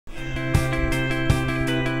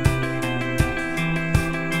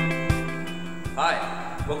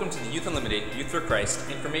Welcome to the Youth Unlimited Youth for Christ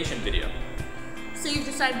information video. So you've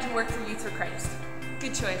decided to work for Youth for Christ.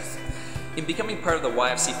 Good choice. In becoming part of the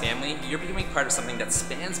YFC family, you're becoming part of something that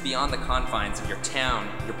spans beyond the confines of your town,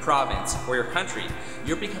 your province, or your country.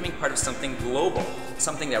 You're becoming part of something global,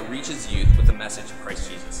 something that reaches youth with the message of Christ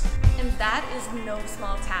Jesus. And that is no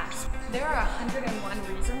small task. There are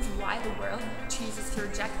 101 reasons why the world chooses to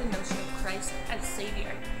reject the notion of Christ as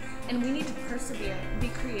Savior. And we need to persevere, be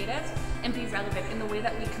creative, and be relevant in the way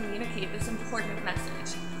that we communicate this important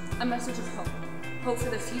message. A message of hope. Hope for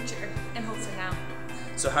the future, and hope for now.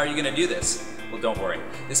 So how are you going to do this? Well, don't worry.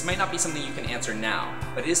 This might not be something you can answer now,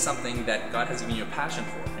 but it is something that God has given you a passion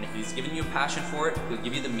for. And if He's given you a passion for it, He'll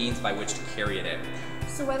give you the means by which to carry it out.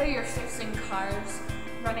 So whether you're fixing cars,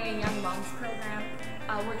 running a young moms program,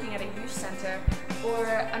 working at a youth center, or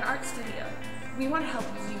an art studio, we want to help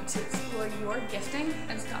you to explore your gifting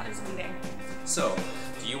as God is leading. So,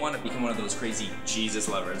 do you want to become one of those crazy Jesus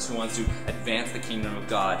lovers who wants to advance the kingdom of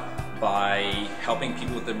God by helping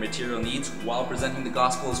people with their material needs while presenting the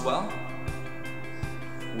gospel as well?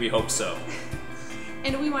 We hope so.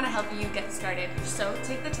 And we want to help you get started, so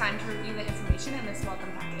take the time to review the information in this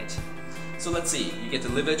welcome package. So let's see, you get to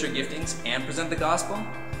live out your giftings and present the gospel?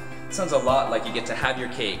 Sounds a lot like you get to have your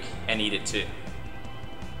cake and eat it too.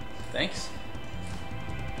 Thanks.